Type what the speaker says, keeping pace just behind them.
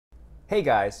Hey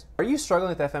guys, are you struggling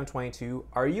with FM22?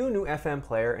 Are you a new FM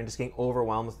player and just getting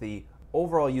overwhelmed with the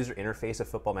overall user interface of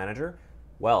Football Manager?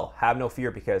 Well, have no fear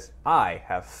because I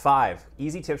have 5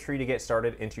 easy tips for you to get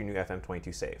started into your new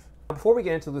FM22 save. Before we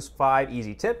get into those 5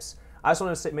 easy tips, I just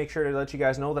want to make sure to let you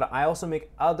guys know that I also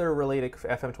make other related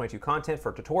FM22 content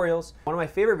for tutorials. One of my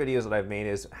favorite videos that I've made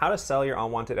is how to sell your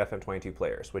unwanted FM22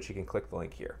 players, which you can click the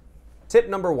link here. Tip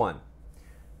number 1.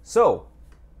 So,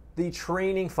 the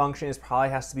training function probably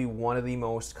has to be one of the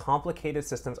most complicated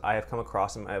systems I have come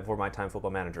across over my time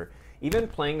Football Manager. Even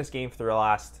playing this game for the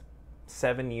last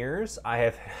 7 years, I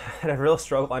have had a real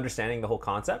struggle understanding the whole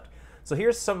concept. So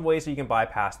here's some ways that you can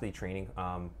bypass the training,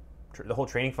 the whole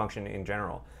training function in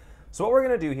general. So what we're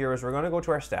going to do here is we're going to go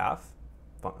to our staff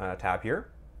tab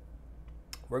here.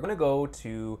 We're going to go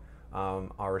to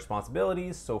our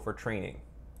responsibilities, so for training.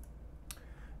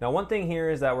 Now, one thing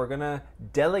here is that we're going to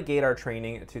delegate our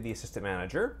training to the assistant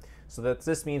manager. So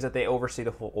this means that they oversee the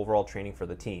whole overall training for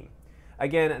the team.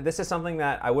 Again, this is something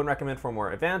that I wouldn't recommend for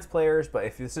more advanced players, but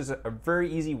if this is a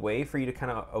very easy way for you to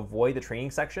kind of avoid the training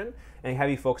section and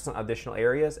have you focus on additional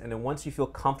areas, and then once you feel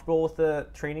comfortable with the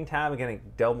training tab and getting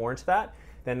delve more into that,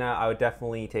 then I would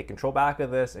definitely take control back of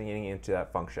this and getting into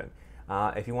that function.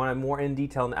 If you want a more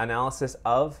in-detail analysis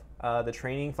of the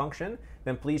training function,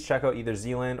 then please check out either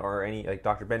Zealand or any like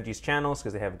Dr. Benji's channels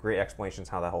because they have great explanations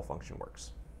how that whole function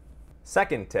works.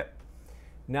 Second tip.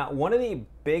 Now, one of the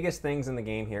biggest things in the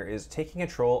game here is taking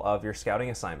control of your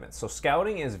scouting assignments. So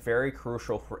scouting is very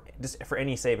crucial for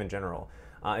any save in general.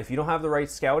 If you don't have the right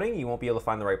scouting, you won't be able to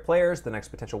find the right players, the next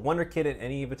potential wonder kid in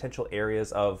any potential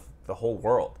areas of the whole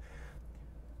world.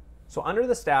 So under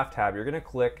the staff tab, you're going to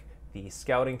click the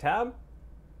scouting tab.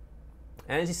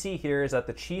 And as you see here is that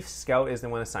the chief scout is the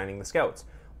one assigning the scouts.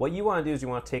 What you want to do is you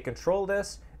want to take control of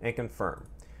this and confirm.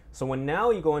 So when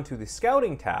now you go into the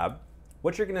scouting tab,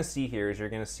 what you're going to see here is you're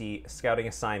going to see scouting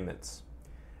assignments.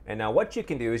 And now what you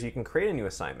can do is you can create a new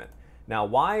assignment. Now,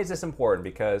 why is this important?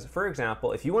 Because, for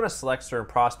example, if you want to select certain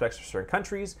prospects for certain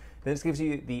countries, then this gives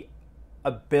you the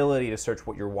ability to search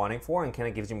what you're wanting for and kind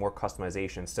of gives you more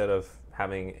customization instead of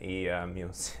having a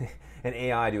an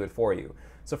AI do it for you.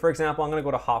 So for example, I'm going to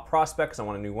go to hot prospects. I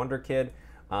want a new wonder kid.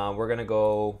 We're going to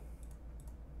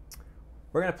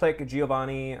pick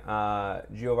Giovanni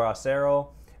Giovacero.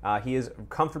 He is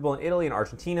comfortable in Italy and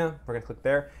Argentina. We're going to click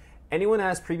there. Anyone that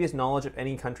has previous knowledge of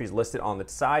any countries listed on the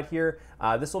side here,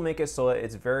 this will make it so that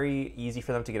it's very easy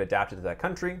for them to get adapted to that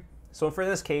country. So for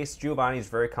this case, Giovanni is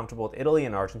very comfortable with Italy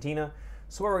and Argentina.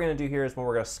 So what we're going to do here is when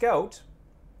we're going to scout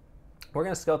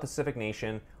the specific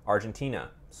nation,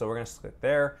 Argentina. So we're going to click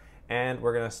there, and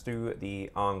we're going to do the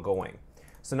ongoing.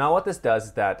 So now what this does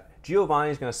is that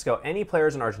Giovanni is going to scout any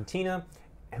players in Argentina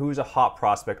who's a hot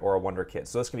prospect or a wonder kid.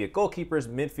 So this can be goalkeepers,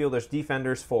 midfielders,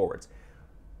 defenders, forwards.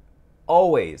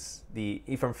 Always,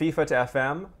 from FIFA to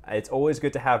FM, it's always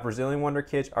good to have Brazilian wonder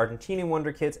kids, Argentinian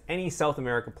wonder kids, any South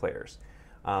American players.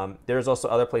 There's also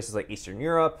other places like Eastern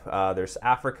Europe, there's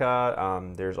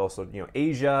Africa, there's also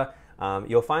Asia.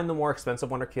 You'll find the more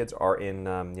expensive wonder kids are in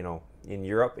in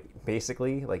Europe,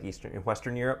 basically, like Eastern and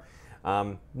Western Europe.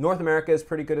 North America is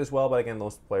pretty good as well, but again,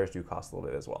 those players do cost a little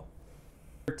bit as well.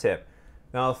 Third tip.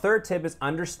 Now, the third tip is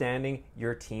understanding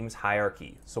your team's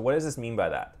hierarchy. So what does this mean by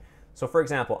that? So for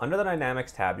example, under the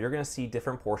Dynamics tab, you're going to see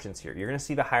different portions here. You're going to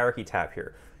see the hierarchy tab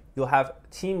here. You'll have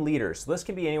team leaders. So this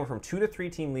can be anywhere from 2 to 3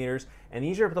 team leaders, and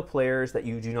these are the players that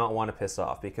you do not want to piss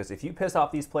off, because if you piss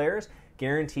off these players,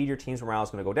 guaranteed your team's morale is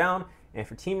going to go down, and if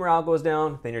your team morale goes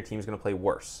down, then your team is going to play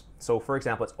worse. So for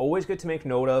example, it's always good to make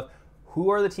note of who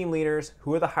are the team leaders,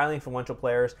 who are the highly influential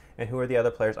players, and who are the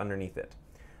other players underneath it.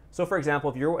 So for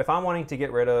example, if I'm wanting to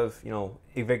get rid of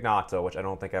Vignato, which I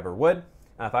don't think I ever would,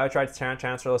 if I tried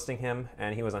transfer listing him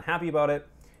and he was unhappy about it,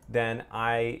 then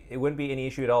it wouldn't be any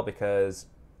issue at all because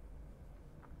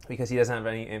he doesn't have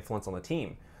any influence on the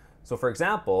team. So for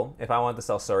example, if I wanted to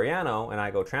sell Soriano and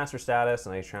I go transfer status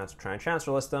and I try and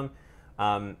transfer list him,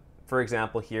 for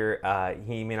example here,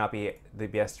 he may not be the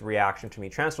best reaction to me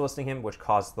transfer listing him, which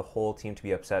causes the whole team to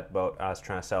be upset about us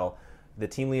trying to sell the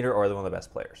team leader or one of the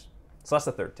best players. So that's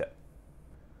the third tip.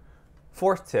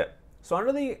 Fourth tip. So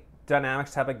under the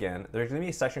Dynamics tab again, there's going to be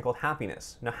a section called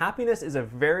Happiness. Now, happiness is a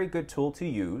very good tool to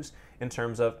use in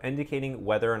terms of indicating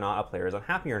whether or not a player is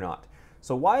unhappy or not.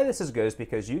 So why this is good is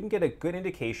because you can get a good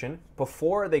indication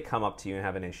before they come up to you and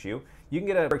have an issue. You can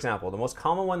get for example, the most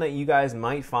common one that you guys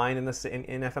might find in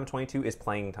FM22 is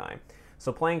playing time.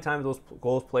 So playing time,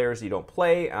 those players you don't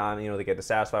play, they get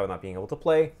dissatisfied with not being able to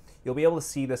play. You'll be able to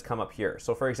see this come up here.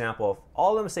 So for example, if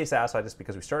all of them stay satisfied just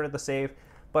because we started the save,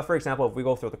 but for example, if we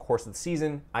go through the course of the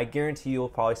season, I guarantee you'll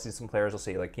probably see some players will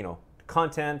say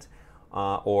content,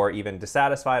 or even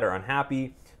dissatisfied or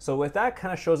unhappy. So if that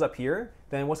kind of shows up here,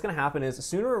 then what's going to happen is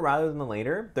sooner rather than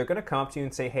later, they're going to come up to you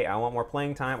and say, hey, I want more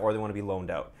playing time, or they want to be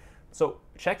loaned out. So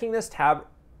checking this tab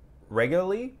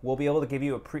regularly will be able to give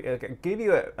you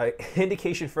a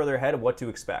indication further ahead of what to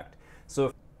expect.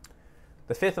 So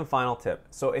the fifth and final tip.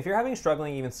 So if you're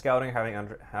struggling even scouting,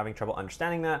 having trouble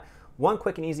understanding that, one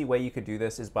quick and easy way you could do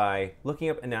this is by looking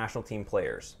up national team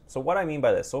players. So what I mean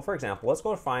by this, so for example, let's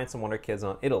go find some Wonder Kids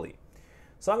on Italy.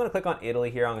 So I'm going to click on Italy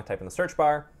here. I'm going to type in the search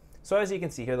bar. So as you can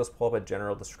see here, let's pull up a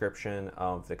general description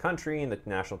of the country and the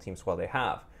national team squad they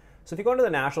have. So if you go into the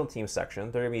national team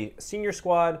section, there are going to be senior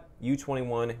squad,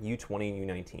 U21, U20, and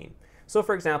U19. So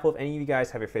for example, if any of you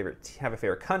guys have a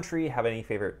favorite country, have any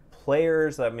favorite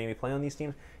players that maybe play on these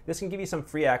teams, this can give you some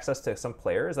free access to some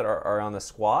players that are on the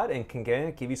squad, and can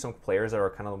give you some players that are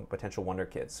kind of potential wonder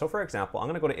kids. So for example, I'm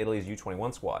going to go to Italy's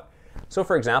U21 squad. So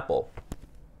for example,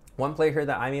 one player here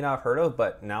that I may not have heard of,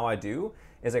 but now I do,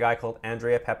 is a guy called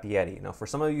Andrea Pepietti. Now, for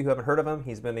some of you who haven't heard of him,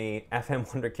 he's been the FM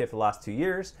Wonder Kid for the last 2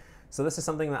 years. So this is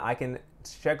something that I can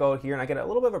check out here, and I get a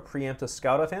little bit of a preemptive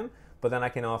scout of him, but then I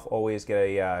can always get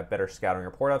a better scouting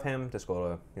report of him. Just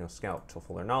go to scout to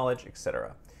fuller knowledge,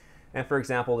 etc. And for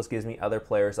example, this gives me other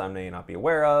players I may not be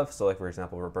aware of. So like for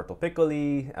example, Roberto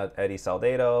Piccoli, Eddie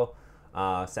Saldato,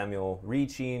 Samuel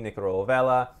Ricci, Nicolo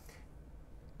Vella,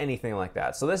 anything like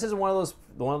that. So this is one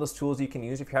of those tools you can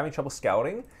use if you're having trouble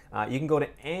scouting. You can go to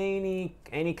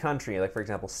any country, like for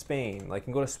example Spain. Like you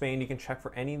can go to Spain, you can check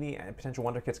for any of the potential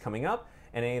wonder kids coming up,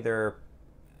 and any of their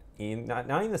not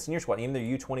even the senior squad, even their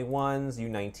U21s,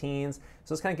 U19s.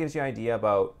 So this kind of gives you an idea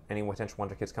about any potential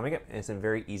wonder kids coming up, and it's a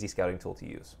very easy scouting tool to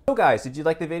use. So guys, did you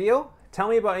like the video? Tell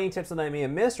me about any tips that I may have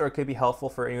missed, or it could be helpful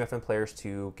for any FM players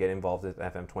to get involved with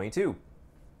FM22.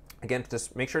 Again,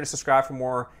 just make sure to subscribe for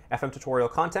more FM tutorial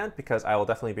content, because I will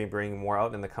definitely be bringing more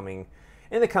out in the coming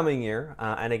year.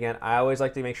 And again, I always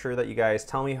like to make sure that you guys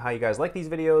tell me how you guys like these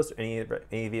videos, any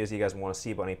videos you guys want to see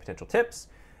about any potential tips.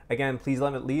 Again, please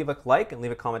leave a like and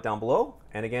leave a comment down below.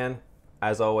 And again,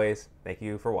 as always, thank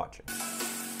you for watching.